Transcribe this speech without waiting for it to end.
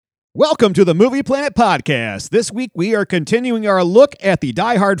Welcome to the Movie Planet Podcast. This week we are continuing our look at the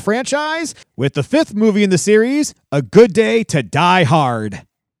Die Hard franchise with the fifth movie in the series, A Good Day to Die Hard.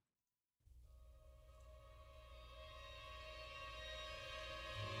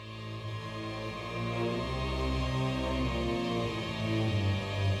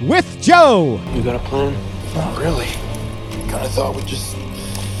 With Joe. You got a plan? Not really. Kind of thought we'd just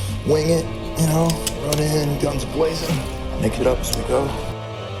wing it, run in, guns blazing, make it up as we go.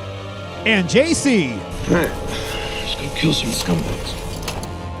 And JC. Alright, let's go kill some scumbags.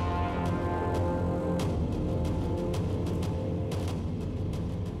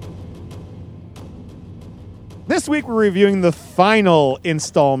 This week we're reviewing the final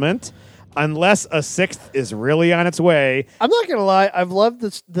installment, unless a sixth is really on its way. I'm not going to lie. I've loved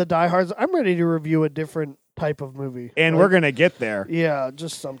the Die Hards. I'm ready to review a different type of movie. And we're going to get there. Yeah,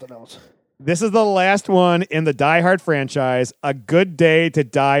 just something else. This is the last one in the Die Hard franchise, A Good Day to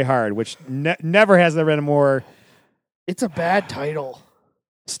Die Hard, which never has there been more. It's a bad title.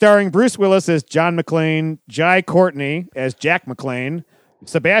 Starring Bruce Willis as John McClane, Jai Courtney as Jack McClane,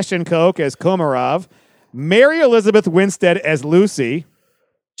 Sebastian Koch as Komarov, Mary Elizabeth Winstead as Lucy.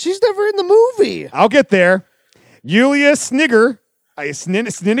 She's never in the movie. I'll get there. Yulia Snigger,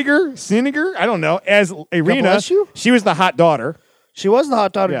 Sniniger, I don't know, as Irina. bless you. She was the hot daughter. She was the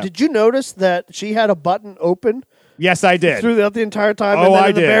hot daughter. Yeah. Did you notice that she had a button open Yes, I did. throughout the entire time? Oh, and then I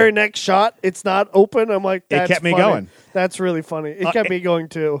in the did. very next shot, it's not open. I'm like, that's kept me funny. going. That's really funny. It kept me going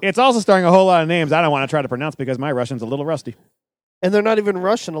too. It's also starring a whole lot of names I don't want to try to pronounce because my Russian's a little rusty. And they're not even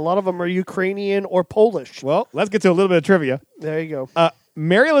Russian. A lot of them are Ukrainian or Polish. Well, let's get to a little bit of trivia. There you go.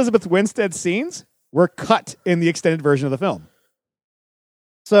 Mary Elizabeth Winstead's scenes were cut in the extended version of the film.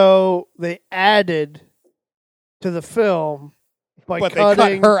 So they added to the film by But they cut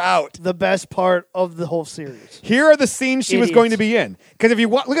cutting her out. the best part of the whole series. Here are the scenes she was Idiots. going to be in. Because if you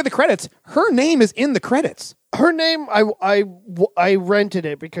look at the credits, her name is in the credits. Her name, I rented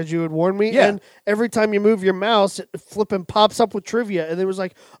it because you had warned me. Yeah. And every time you move your mouse, it flipping pops up with trivia. And it was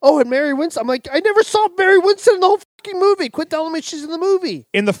like, oh, and Mary Winston. I'm like, I never saw Mary Winston in the whole fucking movie. Quit telling me she's in the movie.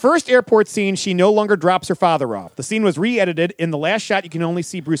 In the first airport scene, she no longer drops her father off. The scene was re-edited. In the last shot, you can only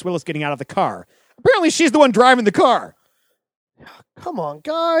see Bruce Willis getting out of the car. Apparently, she's the one driving the car. Come on,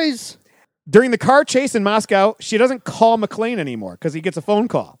 guys. During the car chase in Moscow, she doesn't call McClane anymore because he gets a phone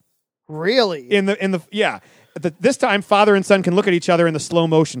call. Really? This time, father and son can look at each other in the slow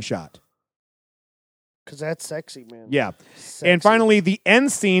motion shot. Because that's sexy, man. Yeah. Sexy. And finally, the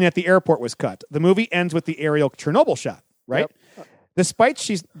end scene at the airport was cut. The movie ends with the aerial Chernobyl shot, right? Yep. Despite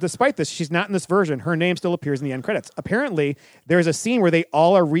this, she's not in this version. Her name still appears in the end credits. Apparently, there's a scene where they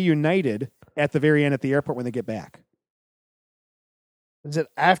all are reunited at the very end at the airport when they get back. Is it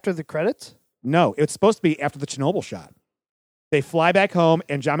after the credits? No, it's supposed to be after the Chernobyl shot. They fly back home,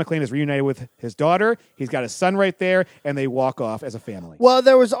 and John McClane is reunited with his daughter. He's got his son right there, and they walk off as a family. Well,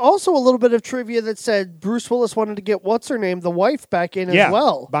 there was also a little bit of trivia that said Bruce Willis wanted to get what's-her-name, the wife, back in as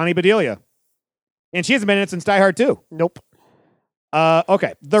well. Bonnie Bedelia. And she hasn't been in it since Die Hard 2. Nope.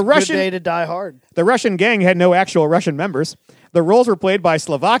 Okay. Good day to Die Hard. The Russian gang had no actual Russian members. The roles were played by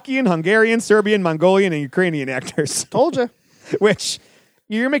Slovakian, Hungarian, Serbian, Mongolian, and Ukrainian actors. Told you. Which,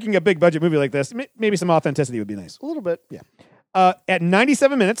 you're making a big budget movie like this, maybe some authenticity would be nice. A little bit. Yeah. At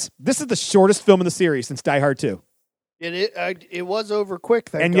 97 minutes, this is the shortest film in the series since Die Hard 2. It was over quick,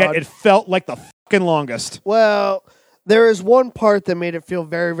 thank And God. yet it felt like the fucking longest. Well, there is one part that made it feel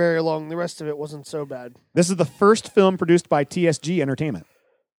very, very long. The rest of it wasn't so bad. This is the first film produced by TSG Entertainment.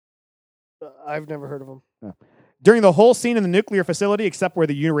 I've never heard of them. During the whole scene in the nuclear facility, except where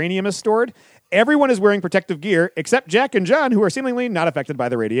the uranium is stored, everyone is wearing protective gear except Jack and John, who are seemingly not affected by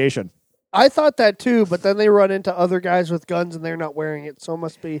the radiation. I thought that too, but then they run into other guys with guns and they're not wearing it, so it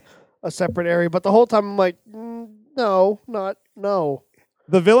must be a separate area. But the whole time I'm like, no.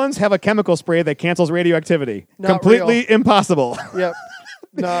 The villains have a chemical spray that cancels radioactivity. Not Completely real. impossible. Yep.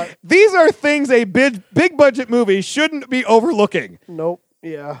 Not. These are things a big budget movie shouldn't be overlooking. Nope.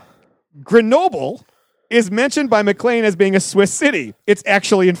 Yeah. Grenoble is mentioned by McClane as being a Swiss city. It's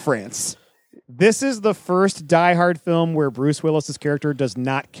actually in France. This is the first Die Hard film where Bruce Willis's character does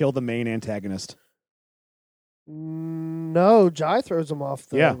not kill the main antagonist. No, Jai throws him off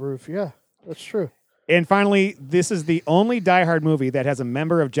the roof. Yeah, that's true. And finally, this is the only Die Hard movie that has a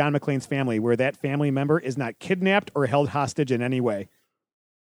member of John McClane's family where that family member is not kidnapped or held hostage in any way.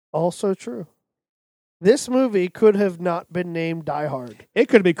 Also true. This movie could have not been named Die Hard. It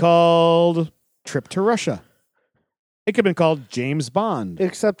could be called Trip to Russia. It could have been called James Bond.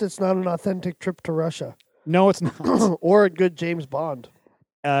 Except it's not an authentic trip to Russia. No, it's not. Or a good James Bond.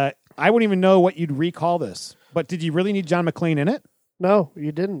 I wouldn't even know what you'd recall this. But did you really need John McClane in it? No,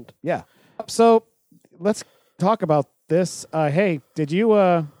 you didn't. Yeah. So let's talk about this. Hey, did you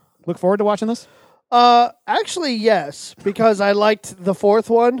look forward to watching this? Actually, yes, because I liked the fourth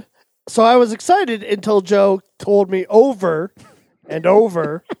one. So I was excited until Joe told me over and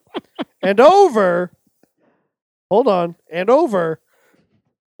over and over. Hold on. And over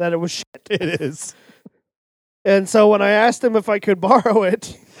that it was shit. It is. And so when I asked him if I could borrow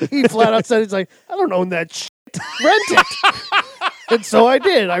it, he flat out said, he's like, I don't own that shit. Rent it. And so I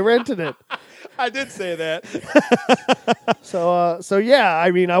did. I rented it. I did say that. So yeah,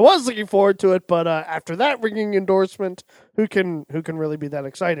 I mean, I was looking forward to it, but after that ringing endorsement, who can really be that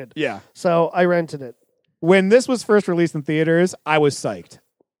excited? Yeah. So I rented it. When this was first released in theaters, I was psyched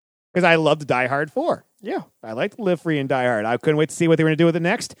because I loved Die Hard 4. Yeah. I liked Live Free and Die Hard. I couldn't wait to see what they were going to do with it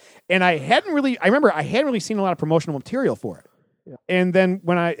next. And I remember I hadn't really seen a lot of promotional material for it. Yeah. And then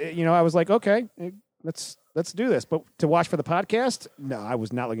when I was like, okay, let's do this. But to watch for the podcast, no, I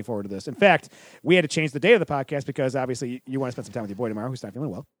was not looking forward to this. In fact, we had to change the date of the podcast because obviously you want to spend some time with your boy tomorrow who's not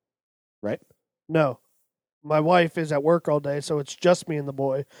feeling well, right? No. My wife is at work all day, so it's just me and the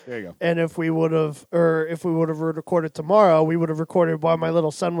boy. There you go. And if we would have recorded tomorrow, we would have recorded while my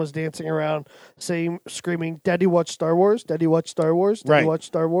little son was dancing around, screaming, "Daddy, watch Star Wars! Daddy, watch Star Wars! Daddy, Right. watch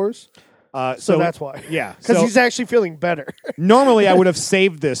Star Wars!" So that's why. Yeah. Because So he's actually feeling better. normally I would have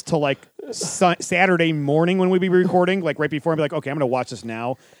saved this till like Saturday morning when we'd be recording, like right before. I'd be like, okay, I'm going to watch this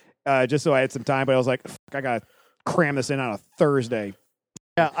now, just so I had some time. But I was like, I got to cram this in on a Thursday.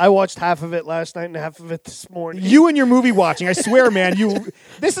 Yeah, I watched half of it last night and half of it this morning. You and your movie watching, I swear, man,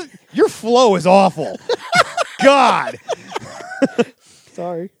 your flow is awful. God.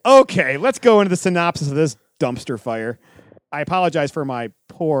 Sorry. Okay, let's go into the synopsis of this dumpster fire. I apologize for my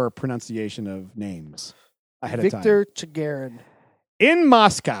poor pronunciation of names ahead of time. Viktor Chigarin. In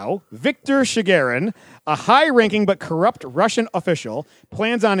Moscow, Viktor Chigarin, a high-ranking but corrupt Russian official,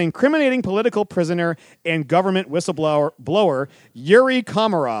 plans on incriminating political prisoner and government whistleblower Yuri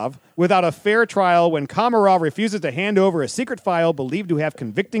Komarov without a fair trial when Komarov refuses to hand over a secret file believed to have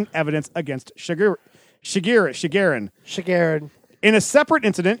convicting evidence against Chigarin. Chigarin. In a separate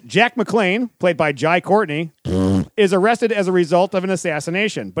incident, Jack McClane, played by Jai Courtney, is arrested as a result of an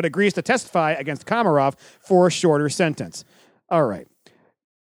assassination, but agrees to testify against Komarov for a shorter sentence. All right.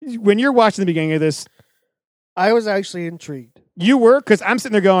 When you're watching the beginning of this, I was actually intrigued. you were? Because I'm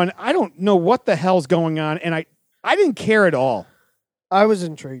sitting there going, I don't know what the hell's going on, and I didn't care at all. I was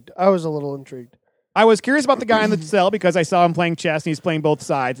intrigued. I was a little intrigued. I was curious about the guy in the cell because I saw him playing chess, and he's playing both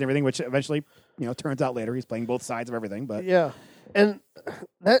sides and everything, which eventually, turns out later he's playing both sides of everything. But Yeah. And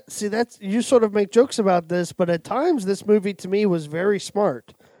that's you sort of make jokes about this, but at times this movie to me was very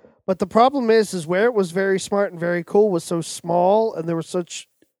smart. But the problem is where it was very smart and very cool was so small, and there were such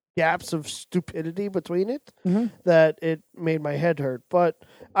gaps of stupidity between it that it made my head hurt. But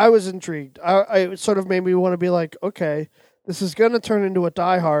I was intrigued. It sort of made me want to be like, okay, this is going to turn into a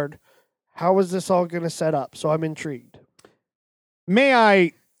Die Hard. How is this all going to set up? So I'm intrigued. may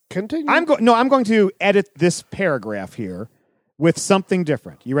I Continue. I'm going to edit this paragraph here with something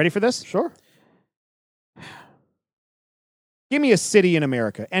different. You ready for this? Sure. Give me a city in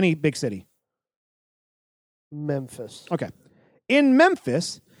America, any big city. Memphis. Okay. In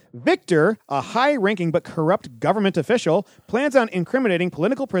Memphis, Victor, a high-ranking but corrupt government official, plans on incriminating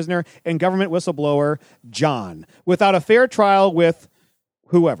political prisoner and government whistleblower John without a fair trial with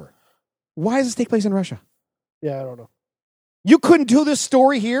whoever. Why does this take place in Russia? Yeah, I don't know. You couldn't do this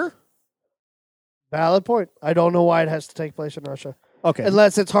story here? Valid point. I don't know why it has to take place in Russia. Okay.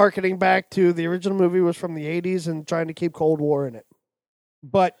 Unless it's harkening back to the original movie was from the 80s and trying to keep Cold War in it.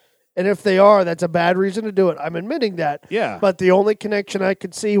 But And if they are, that's a bad reason to do it. I'm admitting that. yeah. But the only connection I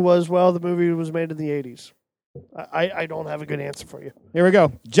could see was, well, the movie was made in the 80s. I don't have a good answer for you. Here we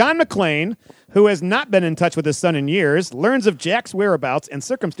go. John McClane, who has not been in touch with his son in years, learns of Jack's whereabouts and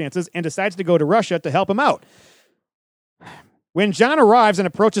circumstances and decides to go to Russia to help him out. When John arrives and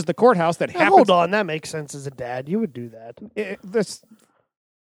approaches the courthouse that Now, happens... hold on, that makes sense as a dad. You would do that.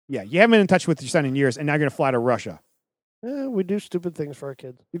 You haven't been in touch with your son in years, and now you're going to fly to Russia. We do stupid things for our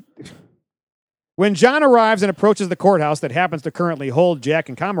kids. When John arrives and approaches the courthouse that happens to currently hold Jack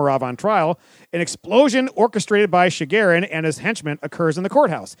and Komarov on trial, an explosion orchestrated by Chigarin and his henchmen occurs in the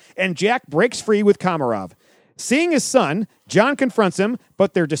courthouse, and Jack breaks free with Komarov. Seeing his son, John confronts him,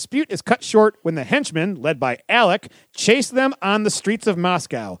 but their dispute is cut short when the henchmen, led by Alec, chase them on the streets of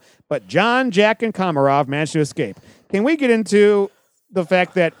Moscow. But John, Jack, and Komarov manage to escape. Can we get into the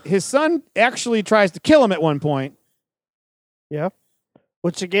fact that his son actually tries to kill him at one point? Yeah.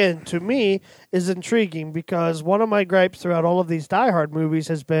 Which, again, to me, is intriguing because one of my gripes throughout all of these Die Hard movies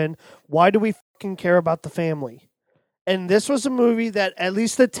has been, why do we fucking care about the family? And this was a movie that at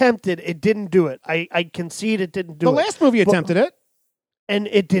least attempted. It didn't do it. I concede it didn't do The it. last movie attempted it. And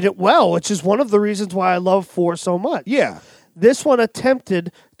it did it well, which is one of the reasons why I love 4 so much. Yeah. This one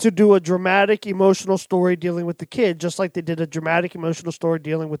attempted to do a dramatic, emotional story dealing with the kid, just like they did a dramatic, emotional story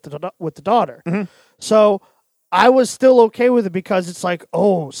dealing with the daughter. Mm-hmm. So I was still okay with it because it's like,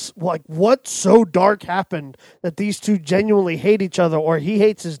 like what so dark happened that these two genuinely hate each other, or he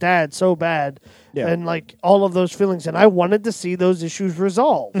hates his dad so bad, Yeah. and like all of those feelings. And I wanted to see those issues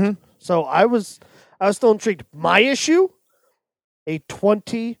resolved. Mm-hmm. So I was still intrigued. My issue, a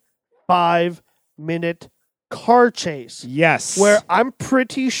 25-minute car chase. Yes. Where I'm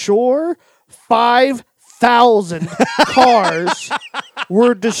pretty sure 5,000 cars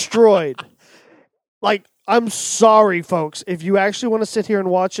were destroyed. Like, I'm sorry, folks. If you actually want to sit here and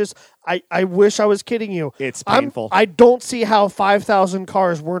watch this, I wish I was kidding you. It's painful. I don't see how 5,000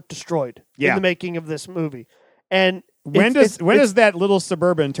 cars weren't destroyed in Yeah. the making of this movie. And when does that little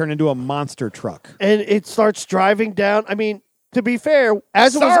Suburban turn into a monster truck? and it starts driving down. I mean, to be fair,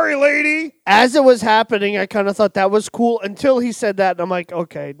 as it lady. was happening, I kind of thought that was cool until he said that, and I'm like,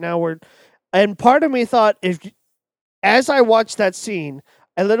 okay, now we're. And part of me thought, as I watched that scene,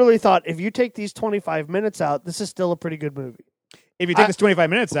 I literally thought, if you take these 25 minutes out, this is still a pretty good movie. If you take this 25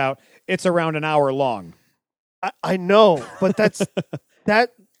 minutes out, it's around an hour long. I know, but that's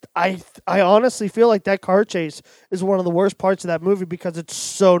that. I honestly feel like that car chase is one of the worst parts of that movie because it's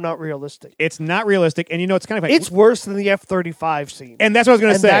so not realistic. It's not realistic, and it's kind of like, It's worse than the F-35 scene, and that's what I was going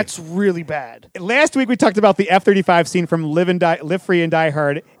to and say. that's really bad. Last week we talked about the F-35 scene from Live Free and Die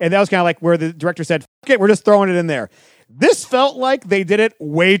Hard, and that was kind of like where the director said, "Okay, we're just throwing it in there." This felt like they did it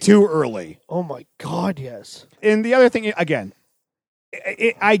way too early. Oh my God, yes. And the other thing, again,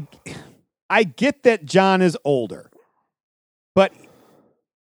 I get that John is older, but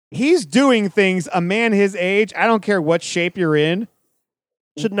he's doing things a man his age, I don't care what shape you're in,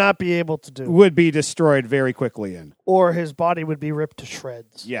 Should not be able to do. would be destroyed very quickly in. Or his body would be ripped to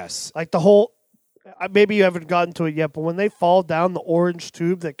shreds. Yes. Like the whole, maybe you haven't gotten to it yet, but when they fall down the orange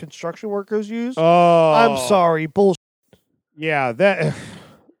tube that construction workers use, Oh. I'm sorry, bullshit. Yeah, that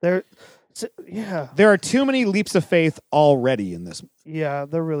Yeah, there are too many leaps of faith already in this. yeah,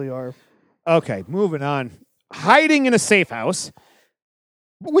 there really are. Okay, moving on. Hiding in a safe house.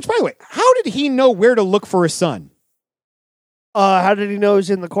 Which, by the way, how did he know where to look for his son? How did he know he was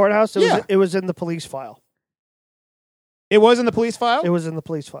in the courthouse? Yeah. It was in the police file. It was in the police file? It was in the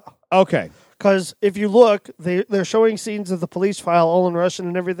police file. Okay. Because if you look, they're showing scenes of the police file all in Russian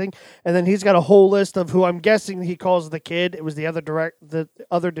and everything, and then he's got a whole list of who I'm guessing he calls the kid. It was the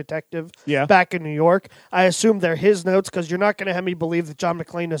other detective Yeah. back in New York. I assume they're his notes because you're not going to have me believe that John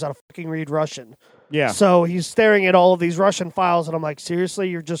McClane knows how to fucking read Russian. Yeah. So he's staring at all of these Russian files, and I'm like, seriously,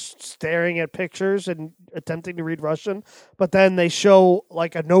 you're just staring at pictures and attempting to read Russian? But then they show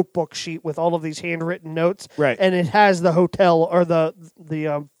like a notebook sheet with all of these handwritten notes, Right. and it has the hotel or the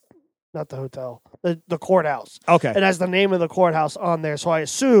not the hotel, the courthouse. Okay. It has the name of the courthouse on there, so I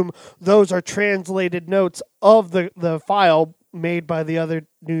assume those are translated notes of the file made by the other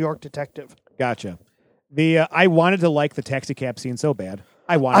New York detective. Gotcha. I wanted to like the taxi cab scene so bad.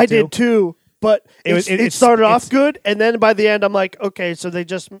 I did too. But it started off good, and then by the end, I'm like, okay, so they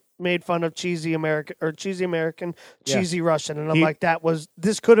just made fun of cheesy American, cheesy Russian, and I'm like,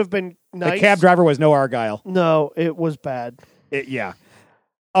 this could have been nice. The cab driver was no Argyle. No, it was bad. Yeah.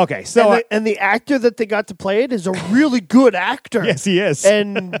 Okay, so And the actor that they got to play it is a really good actor. yes, he is.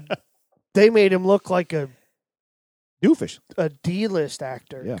 And they made him look like a Doofus. D-list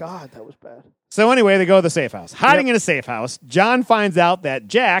actor. Yeah. God, that was bad. So anyway, they go to the safe house. Hiding in a safe house, John finds out that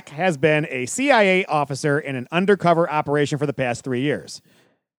Jack has been a CIA officer in an undercover operation for the past 3 years.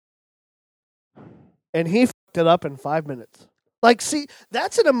 And he fucked it up in 5 minutes. Like, see,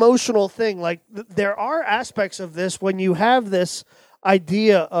 that's an emotional thing. Like, there are aspects of this when you have this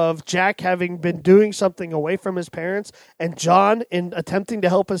idea of Jack having been doing something away from his parents, and John, in attempting to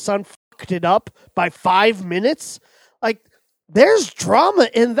help his son, fucked it up by 5 minutes. Like, there's drama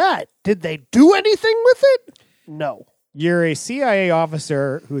in that. Did they do anything with it? No. You're a CIA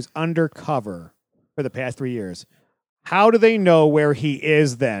officer who's undercover for the past 3 years. How do they know where he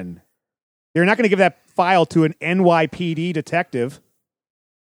is then? They're not going to give that file to an NYPD detective.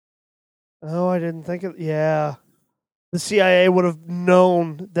 Oh, I didn't think of... Yeah. The CIA would have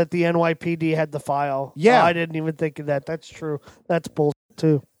known that the NYPD had the file. Yeah. Oh, I didn't even think of that. That's true. That's bullshit,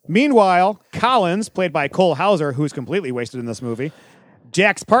 too. Meanwhile, Collins, played by Cole Hauser, who's completely wasted in this movie,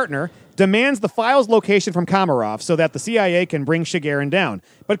 Jack's partner, demands the file's location from Komarov so that the CIA can bring Shigarin down.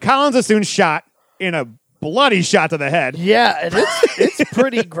 But Collins is soon shot in a bloody shot to the head. Yeah, and it's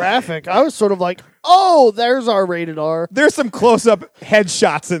pretty graphic. I was sort of like, Oh, there's our rated R. There's some close-up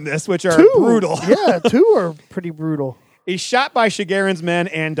headshots in this, which are brutal. Yeah, 2 are pretty brutal. He's shot by Shigarin's men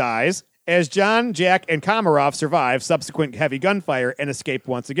and dies, as John, Jack, and Komarov survive subsequent heavy gunfire and escape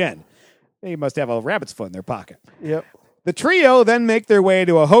once again. They must have a rabbit's foot in their pocket. Yep. The trio then make their way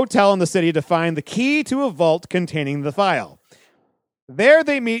to a hotel in the city to find the key to a vault containing the file. There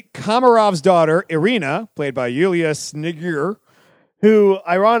they meet Komarov's daughter, Irina, played by Yulia Snigur. Who,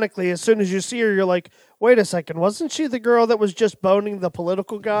 ironically, as soon as you see her, you're like, wait a second, wasn't she the girl that was just boning the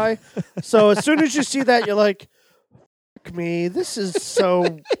political guy? So as soon as you see that, you're like, fuck me, this is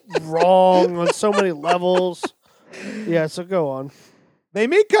so wrong on so many levels. Yeah, so go on. They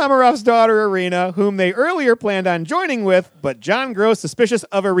meet Komarov's daughter, Irina, whom they earlier planned on joining with, but John grows suspicious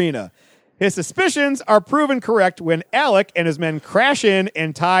of Irina. His suspicions are proven correct when Alec and his men crash in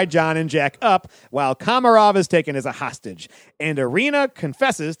and tie John and Jack up while Komarov is taken as a hostage. And Irina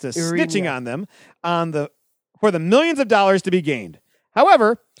confesses to snitching on them for the millions of dollars to be gained.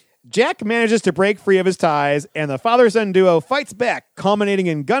 However, Jack manages to break free of his ties, and the father-son duo fights back, culminating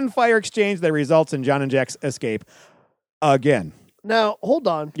in gunfire exchange that results in John and Jack's escape again. Now, hold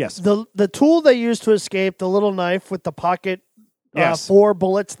on. Yes. The tool they used to escape, the little knife with the pocket, Yes. 4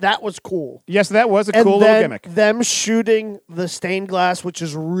 bullets, that was cool. Yes, that was a And cool then little gimmick. them shooting the stained glass, which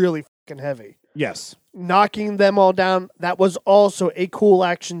is really fucking heavy. Yes. Knocking them all down, that was also a cool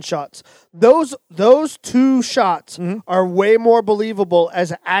action shots. Those 2 shots are way more believable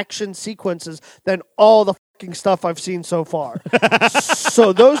as action sequences than all the fucking stuff I've seen so far.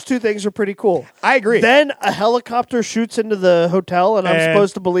 So those 2 things are pretty cool. I agree. Then a helicopter shoots into the hotel, and I'm And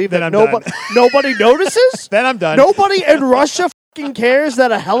supposed to believe then that I'm nobody notices? Then I'm done. Nobody in Russia fucking cares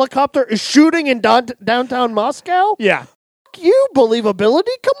that a helicopter is shooting in downtown Moscow? Yeah. You believability?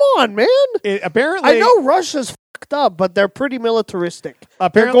 Come on, man. Apparently, I know Russia's fucked up, but they're pretty militaristic. They're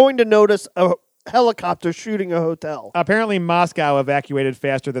Apparently- going to notice a helicopter shooting a hotel. Apparently, Moscow evacuated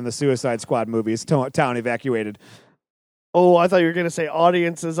faster than the Suicide Squad movies. Town evacuated. Oh, I thought you were going to say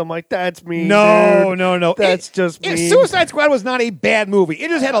audiences. I'm like, that's mean. No, dude. no. That's just mean. Suicide Squad was not a bad movie. It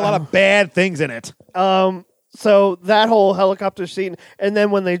just had a lot of bad things in it. So that whole helicopter scene, and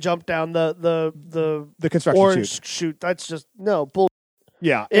then when they jump down the construction orange chute, that's just no bull.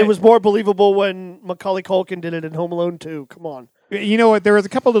 Yeah, It was more believable when Macaulay Culkin did it in Home Alone 2. Come on. You know what? There was a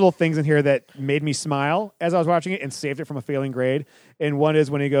couple little things in here that made me smile as I was watching it and saved it from a failing grade. And one is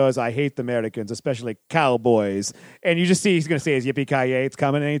when he goes, "I hate the Americans, especially cowboys." And you just see he's going to say his yippee-ki-yay, it's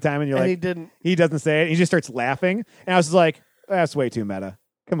coming anytime. And you're And like, he didn't. He doesn't say it. He just starts laughing. And I was just like, that's way too meta.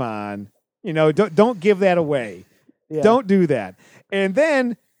 Come on. You know, don't give that away. Yeah. Don't do that. And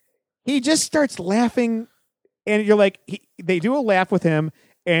then he just starts laughing. And you're like, they do a laugh with him.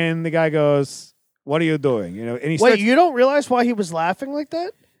 And the guy goes, "What are you doing?" You know, and he Wait, starts, you don't realize why he was laughing like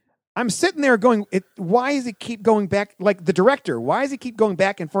that? I'm sitting there going, why does he keep going back? Like the director, why does he keep going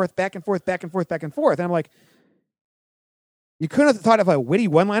back and forth, back and forth, back and forth, back and forth? And I'm like, you couldn't have thought of a witty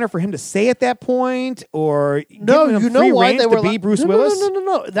one-liner for him to say at that point, or No, give him you know free why reins they were to be Bruce no, Willis?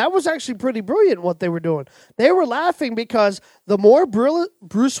 No. That was actually pretty brilliant what they were doing. They were laughing because the more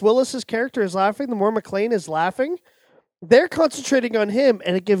Bruce Willis's character is laughing, the more McClane is laughing. They're concentrating on him,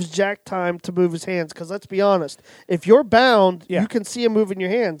 and it gives Jack time to move his hands. Because let's be honest, if you're bound, Yeah. you can see him moving your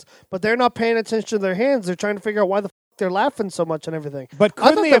hands, but they're not paying attention to their hands. They're trying to figure out why the they're laughing so much and everything. But I thought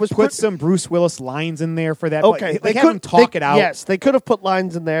couldn't they that have was put pretty- some Bruce Willis lines in there for that? Okay, Like have him talk it out. Yes, they could have put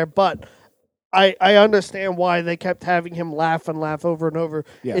lines in there, but I understand why they kept having him laugh and laugh over and over.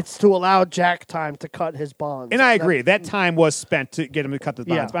 Yeah. It's to allow Jack time to cut his bonds. And I agree. That time was spent to get him to cut the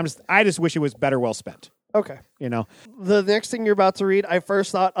bonds. Yeah. But I just wish it was better well spent. Okay. You know? The next thing you're about to read, I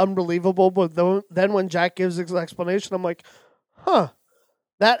first thought unbelievable, but then when Jack gives his explanation, I'm like, huh,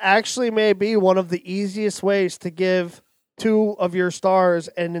 that actually may be one of the easiest ways to give 2 of your stars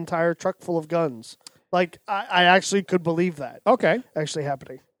an entire truck full of guns. Like, I actually could believe that Okay. actually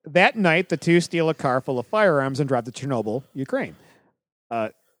happening. That night, the 2 steal a car full of firearms and drive to Chernobyl, Ukraine.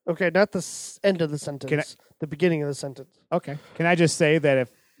 Okay, not the end of the sentence, the beginning of the sentence. Okay. Can I just say that if,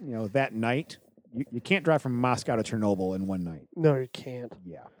 that night, you can't drive from Moscow to Chernobyl in one night. No, you can't.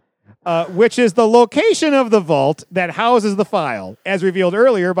 Yeah. Which is the location of the vault that houses the file, as revealed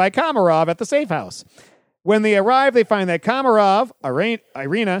earlier by Komarov at the safe house. When they arrive, they find that Komarov,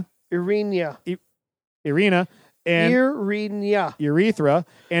 Irina, and Irina. Urethra,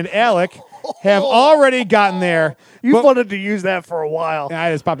 and Alec have already gotten there. You But- wanted to use that for a while.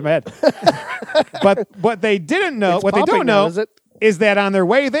 I just popped in my head. But what they didn't know, It's what they popping don't now, know, is it? is that on their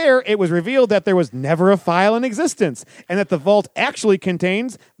way there, it was revealed that there was never a file in existence, and that the vault actually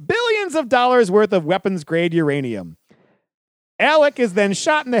contains billions of dollars worth of weapons-grade uranium. Alec is then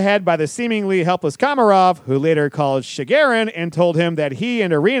shot in the head by the seemingly helpless Komarov, who later called Shigarin and told him that he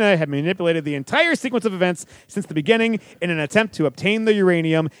and Irina had manipulated the entire sequence of events since the beginning in an attempt to obtain the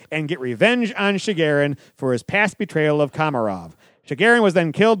uranium and get revenge on Shigarin for his past betrayal of Komarov. Shigarin was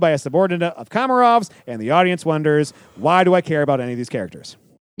then killed by a subordinate of Komarov's, and the audience wonders, why do I care about any of these characters?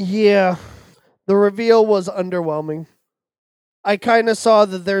 Yeah, the reveal was underwhelming. I kind of saw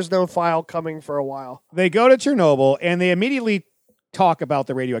that there's no file coming for a while. They go to Chernobyl, and they immediately talk about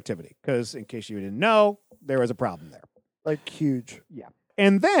the radioactivity, because in case you didn't know, there was a problem there. Like, huge. Yeah.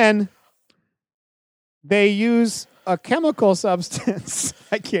 And then they use a chemical substance,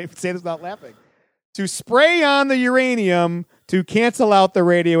 I can't say this without laughing, to spray on the uranium to cancel out the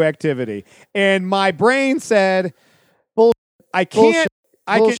radioactivity. And my brain said, Bullshit. I can't,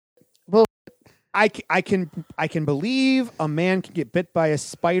 Bullshit. I can believe a man can get bit by a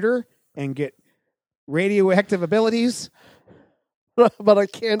spider and get radioactive abilities. But I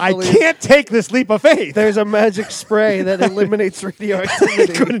can't believe I can't take this leap of faith. there's a magic spray that eliminates I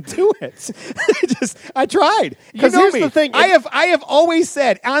radioactivity. couldn't do it. I tried. You 'Cause know here's me. the thing, I have always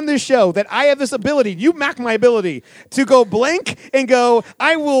said on this show that I have this ability. You mock my ability to go blank and go.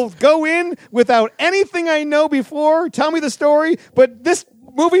 I will go in without anything I know before. Tell me the story. But this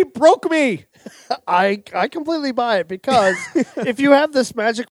movie broke me. I completely buy it because if you have this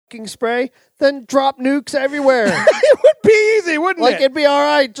magic fucking spray, then drop nukes everywhere. It would be easy, wouldn't Like, it? it'd be all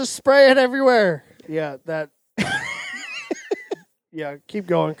right. Just spray it everywhere. Yeah, that. Yeah, keep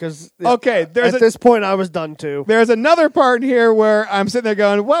going because Okay, at this point I was done too. There's another part here where I'm sitting there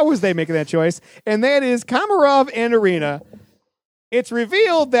going, "What was they making that choice?" And that is Komarov and Irina. It's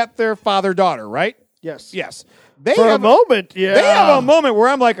revealed that they're father-daughter, right? Yes. Yes. They For a have moment, yeah. They have a moment where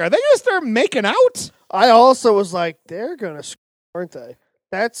I'm like, are they going to start making out? I also was like, they're gonna, aren't they?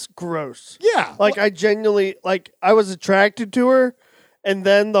 That's gross. Yeah. Like, I genuinely, like, I was attracted to her, and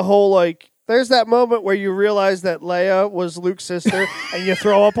then the whole, like, there's that moment where you realize that Leia was Luke's sister, and you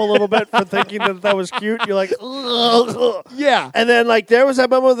throw up a little bit for thinking that was cute. You're like, ugh. Yeah. And then, like, there was that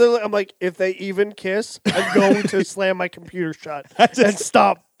moment where I'm like, if they even kiss, I'm going to slam my computer shut and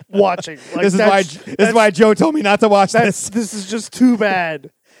stop watching. Like, This is why Joe told me not to watch this. This is just too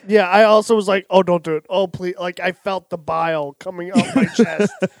bad. Yeah, I also was like, oh, don't do it. Oh, please. Like, I felt the bile coming up my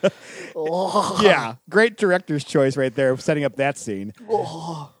chest. Ugh. Yeah. Great director's choice right there, setting up that scene.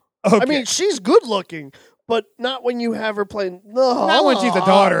 Ugh. Okay. I mean, she's good looking, but not when you have her playing. No, Not when she's a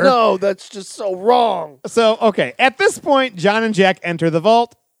daughter. No, that's just so wrong. So, okay. At this point, John and Jack enter the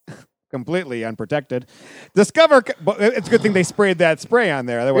vault, completely unprotected. Discover, but it's a good thing they sprayed that spray on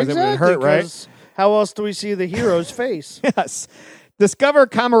there. Otherwise, it would hurt, right? 'Cause how else do we see the hero's face? Yes. Discover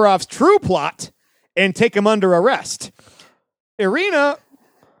Komarov's true plot and take him under arrest. Irina,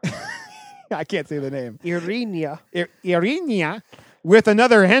 I can't say the name. Irina. Irina, with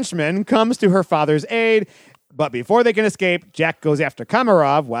another henchman, comes to her father's aid. But before they can escape, Jack goes after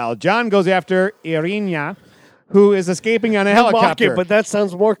Komarov, while John goes after Irina, who is escaping on a helicopter. Mock it, but that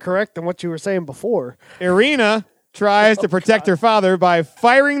sounds more correct than what you were saying before. Irina tries to protect her father by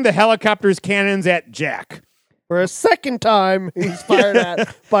firing the helicopter's cannons at Jack. For a second time, he's fired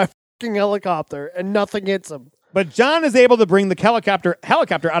at by a fucking helicopter, and nothing hits him. But John is able to bring the helicopter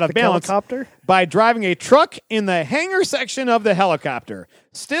out of balance Helicopter? by driving a truck in the hangar section of the helicopter,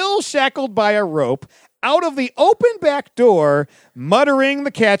 still shackled by a rope, out of the open back door, muttering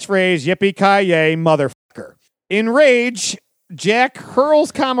the catchphrase, "Yippee-ki-yay, motherfucker." In rage, Jack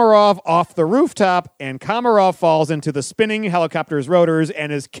hurls Komarov off the rooftop, and Komarov falls into the spinning helicopter's rotors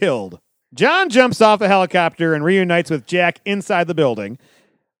and is killed. John jumps off the helicopter and reunites with Jack inside the building.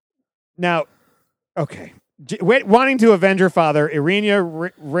 Now, okay. Wanting to avenge her father, Irina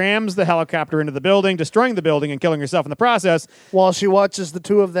rams the helicopter into the building, destroying the building and killing herself in the process. While she watches the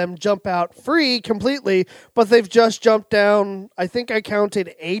two of them jump out free completely, but they've just jumped down, I think I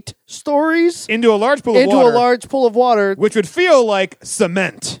counted 8 stories Into a large pool of into water. a large pool of water. Which would feel like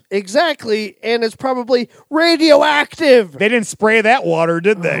cement. Exactly, and it's probably radioactive. They didn't spray that water,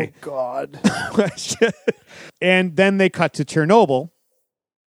 did they? Oh, God. And then they cut to Chernobyl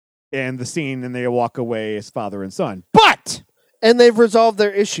and the scene, and they walk away as father and son. But And they've resolved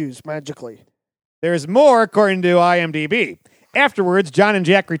their issues magically. there's more, according to IMDb. Afterwards, John and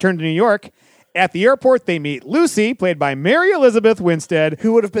Jack return to New York. At the airport, they meet Lucy, played by Mary Elizabeth Winstead,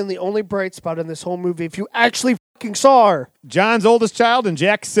 Who would have been the only bright spot in this whole movie if you actually fucking saw her? John's oldest child and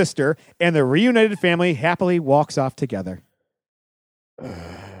Jack's sister, and the reunited family happily walks off together.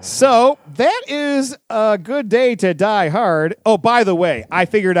 So that is a good day to die hard. Oh, by the way, I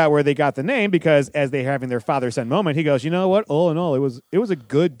figured out where they got the name because as they're having their father-son moment, he goes, "You know what? All in all, it was a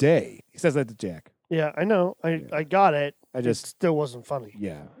good day." He says that to Jack. Yeah, I know. I got it. It still wasn't funny.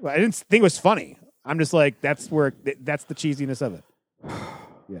 Yeah. Well, I didn't think it was funny. I'm just like, that's the cheesiness of it.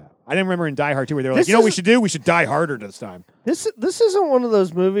 Yeah. I didn't remember in Die Hard 2 where they were like, This you know what we is- should do? We should die harder this time. This isn't one of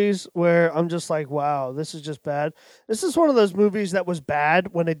those movies where I'm just like, wow, this is just bad. This is one of those movies that was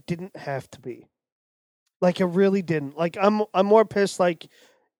bad when it didn't have to be. Like, it really didn't. Like, I'm more pissed, like,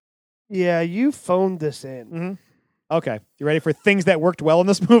 yeah, you phoned this in. Mm-hmm. Okay. You ready for things that worked well in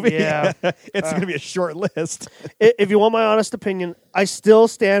this movie? Yeah. It's going to be a short list. If you want my honest opinion, I still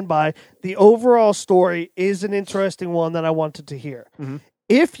stand by the overall story is an interesting one that I wanted to hear. Mm-hmm.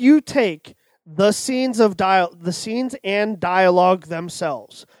 If you take the scenes and dialogue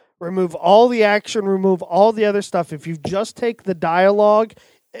themselves, remove all the action, remove all the other stuff. If you just take the dialogue,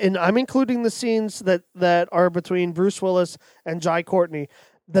 and I'm including the scenes that are between Bruce Willis and Jai Courtney,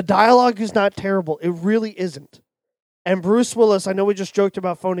 the dialogue is not terrible. It really isn't. And Bruce Willis, I know we just joked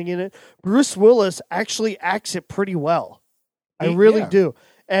about phoning in it. Bruce Willis actually acts it pretty well. I really do.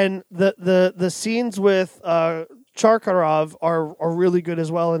 And the scenes with Charkarov are really good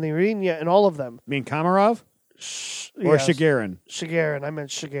as well in the arena and all of them. You mean Komarov? Or Shigerin? Shigerin. I meant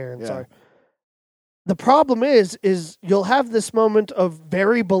Shigerin, Yeah. sorry. The problem is you'll have this moment of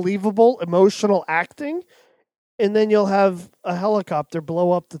very believable emotional acting, and then you'll have a helicopter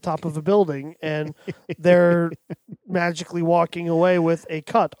blow up the top of a building, and they're magically walking away with a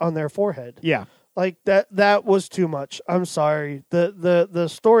cut on their forehead. Yeah. Like that was too much. I'm sorry. The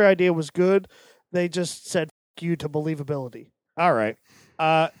story idea was good. They just said F you to believability. All right.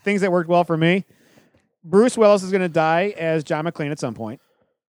 Things that worked well for me. Bruce Willis is going to die as John McClane at some point.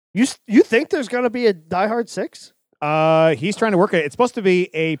 You think there's going to be a Die Hard 6? He's trying to work it. It's supposed to be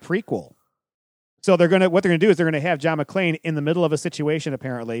a prequel. So what they're gonna do is they're gonna have John McClane in the middle of a situation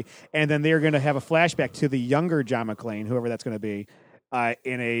apparently, and then they're gonna have a flashback to the younger John McClane, whoever that's gonna be,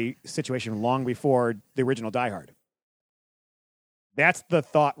 in a situation long before the original Die Hard. That's the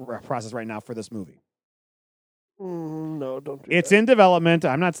thought process right now for this movie. No, don't do It's that. in development.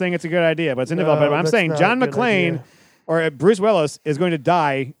 I'm not saying it's a good idea, but it's in development. But I'm that's saying not John a good McClane idea. or Bruce Willis is going to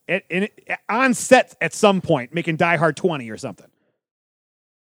die on set at some point, making Die Hard 20 or something.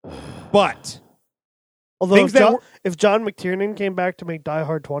 But Although things if John McTiernan came back to make Die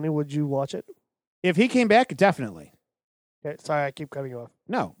Hard 20, would you watch it? if he came back, definitely. Okay, sorry, I keep cutting you off.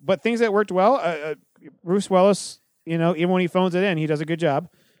 No, but things that worked well, Bruce Willis, even when he phones it in, he does a good job.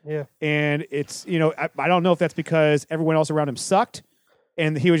 Yeah. And it's, I don't know if that's because everyone else around him sucked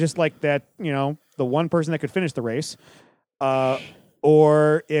and he was just like that, the one person that could finish the race,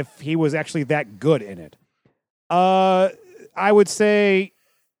 or if he was actually that good in it. I would say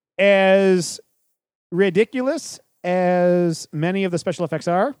as ridiculous as many of the special effects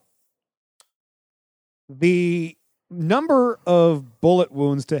are, the number of bullet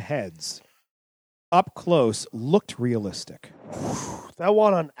wounds to heads up close looked realistic. That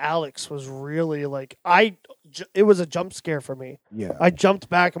one on Alex was really like it was a jump scare for me. Yeah, I jumped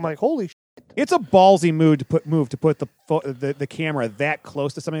back. I'm like, holy shit. it's a ballsy move to put the camera that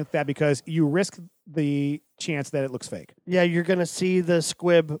close to something like that because you risk the chance that it looks fake. Yeah, you're gonna see the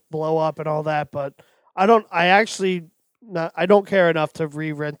squib blow up and all that, but I don't care enough to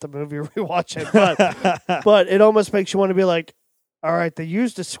re-rent the movie or rewatch it. But it almost makes you want to be like, all right, they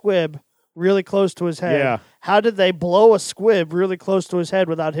used a squib really close to his head. Yeah. How did they blow a squib really close to his head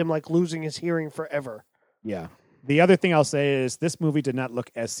without him like losing his hearing forever? Yeah. The other thing I'll say is this movie did not look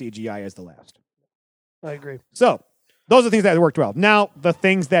as CGI as the last. I agree. So those are things that worked well. Now the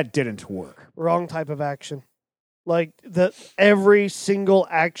things that didn't work. Wrong type of action. Like every single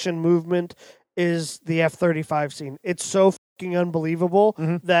action movement is the F-35 scene. It's so fucking unbelievable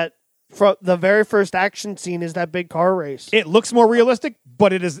that from the very first action scene is that big car race. It looks more realistic,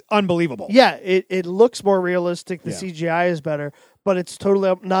 but it is unbelievable. Yeah, it looks more realistic. The Yeah. CGI is better, but it's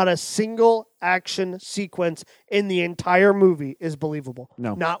totally not a single action sequence in the entire movie is believable.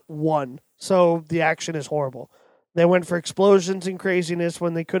 No. Not one. So the action is horrible. They went for explosions and craziness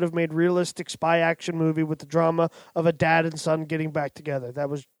when they could have made realistic spy action movie with the drama of a dad and son getting back together. That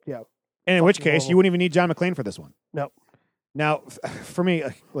was, yeah. And in which Fucking case, horrible. you wouldn't even need John McClane for this one. No. Now, for me,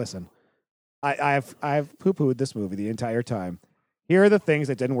 listen, I've poo-pooed this movie the entire time. Here are the things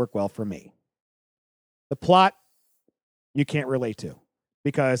that didn't work well for me. The plot, you can't relate to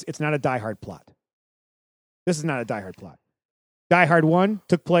because it's not a Die Hard plot. This is not a Die Hard plot. Die Hard 1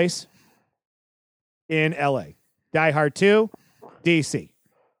 took place in L.A. Die Hard 2, D.C.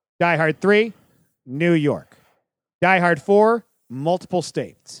 Die Hard 3, New York. Die Hard 4, multiple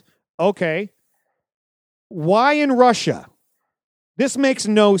states. Okay. Why in Russia? This makes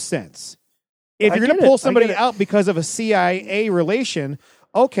no sense. If I you're going get to pull it. I somebody get it. out because of a CIA relation,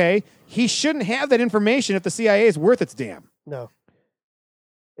 Okay, he shouldn't have that information if the CIA is worth its damn. No.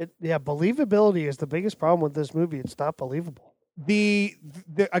 Believability is the biggest problem with this movie. It's not believable.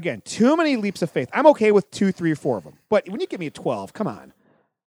 Again, too many leaps of faith. I'm okay with 2, 3, or 4 of them, but when you give me a 12, come on.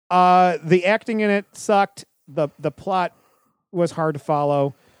 The acting in it sucked. The plot was hard to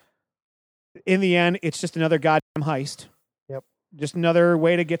follow. In the end, it's just another goddamn heist. Yep. Just another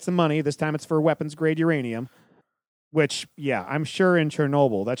way to get some money. This time it's for weapons grade uranium, which, yeah, I'm sure in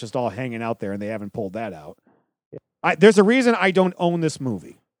Chernobyl, that's just all hanging out there and they haven't pulled that out. Yep. There's a reason I don't own this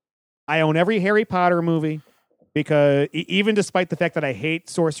movie. I own every Harry Potter movie because even despite the fact that I hate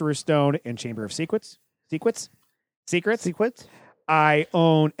Sorcerer's Stone and Chamber of Secrets, I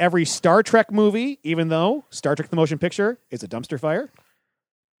own every Star Trek movie, even though Star Trek the Motion Picture is a dumpster fire.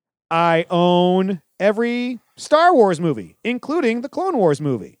 I own every Star Wars movie, including the Clone Wars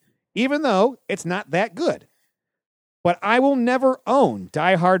movie, even though it's not that good. But I will never own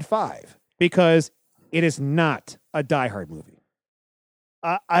Die Hard 5 because it is not a Die Hard movie.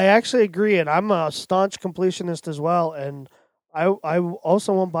 I actually agree, and I'm a staunch completionist as well, and I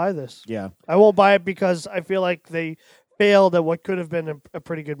also won't buy this. Yeah. I won't buy it because I feel like they failed at what could have been a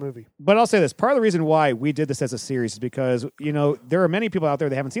pretty good movie. But I'll say this. Part of the reason why we did this as a series is because, there are many people out there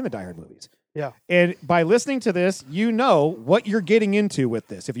that haven't seen the Die Hard movies. Yeah. And by listening to this, you know what you're getting into with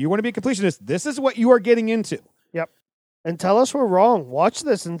this. If you want to be a completionist, this is what you are getting into. Yep. And tell us we're wrong. Watch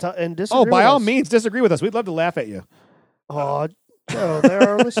this and disagree Oh, by with all us. means, disagree with us. We'd love to laugh at you. Oh, Joe, they're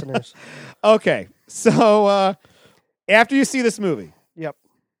our listeners. Okay. So after you see this movie, Yep.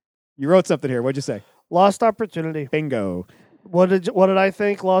 you wrote something here. What'd you say? Lost Opportunity. Bingo. What did I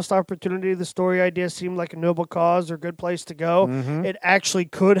think? Lost Opportunity. The story idea seemed like a noble cause or good place to go. Mm-hmm. It actually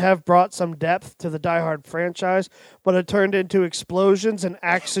could have brought some depth to the Die Hard franchise, but it turned into explosions and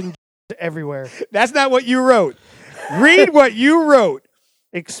action everywhere. That's not what you wrote. Read what you wrote.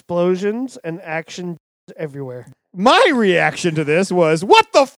 Explosions and action everywhere. My reaction to this was,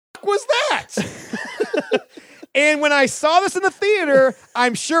 what the fuck was that? And when I saw this in the theater,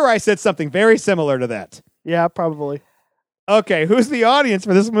 I'm sure I said something very similar to that. Yeah, probably. Okay, who's the audience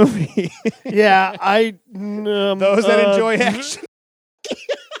for this movie? Yeah, Those that enjoy action.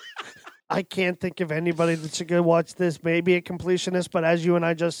 I can't think of anybody that should go watch this. Maybe a completionist, but as you and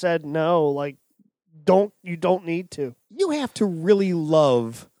I just said, no, you don't need to. You have to really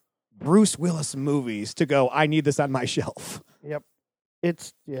love Bruce Willis movies to go, I need this on my shelf. Yep.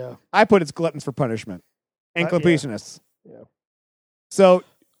 Yeah. I put it's Gluttons for Punishment and Yeah. Completionists. Yeah. So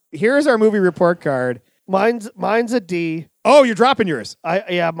here's our movie report card. Mine's a D. Oh, you're dropping yours.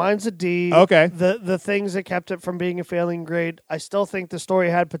 Mine's a D. Okay. The things that kept it from being a failing grade, I still think the story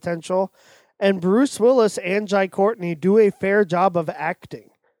had potential. And Bruce Willis and Jai Courtney do a fair job of acting.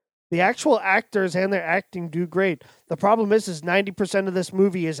 The actual actors and their acting do great. The problem is 90% of this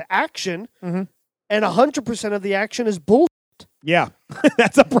movie is action, Mm-hmm. and 100% of the action is bull. Yeah,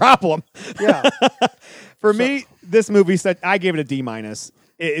 that's a problem. Yeah. For me, this movie, I gave it a D-.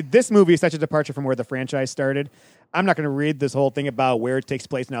 This movie is such a departure from where the franchise started. I'm not going to read this whole thing about where it takes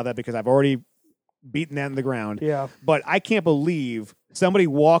place now because I've already beaten that in the ground. Yeah. But I can't believe somebody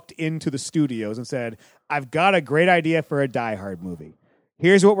walked into the studios and said, I've got a great idea for a Die Hard movie.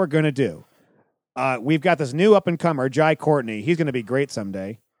 Here's what we're going to do. We've got this new up-and-comer, Jai Courtney. He's going to be great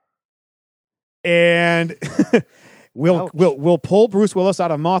someday. And we'll pull Bruce Willis out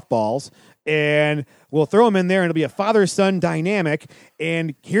of mothballs, and we'll throw him in there, and it'll be a father-son dynamic.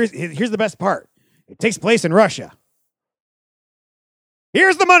 And here's the best part. It takes place in Russia.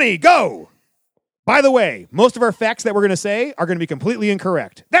 Here's the money. Go! By the way, most of our facts that we're going to say are going to be completely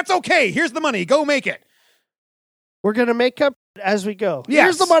incorrect. That's okay. Here's the money. Go make it. We're going to make up as we go. Yes.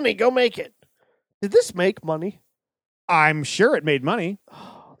 Here's the money. Go make it. Did this make money? I'm sure it made money.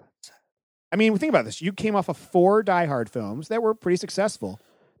 Oh, that's sad. I mean, think about this. You came off of 4 Die Hard films that were pretty successful.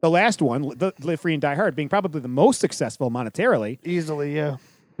 The last one, Live Free and Die Hard, being probably the most successful monetarily. Easily, yeah.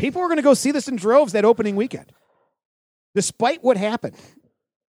 People were going to go see this in droves that opening weekend, despite what happened.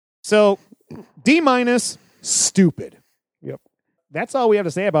 So, D-, stupid. Yep. That's all we have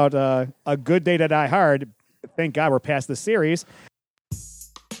to say about A Good Day to Die Hard. Thank God we're past the series.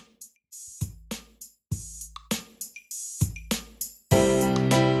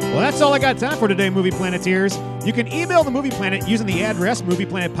 Well, that's all I got time for today, Movie Planeteers. You can email the Movie Planet using the address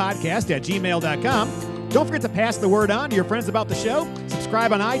movieplanetpodcast@gmail.com. Don't forget to pass the word on to your friends about the show.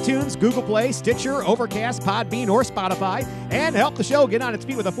 Subscribe on iTunes, Google Play, Stitcher, Overcast, Podbean, or Spotify, and help the show get on its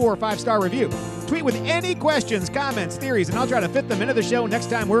feet with a 4 or 5-star review. Tweet with any questions, comments, theories, and I'll try to fit them into the show next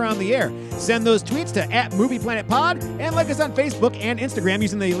time we're on the air. Send those tweets to @MoviePlanetPod and like us on Facebook and Instagram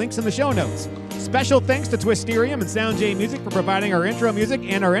using the links in the show notes. Special thanks to Twisterium and Sound J Music for providing our intro music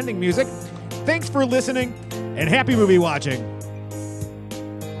and our ending music. Thanks for listening, and happy movie watching.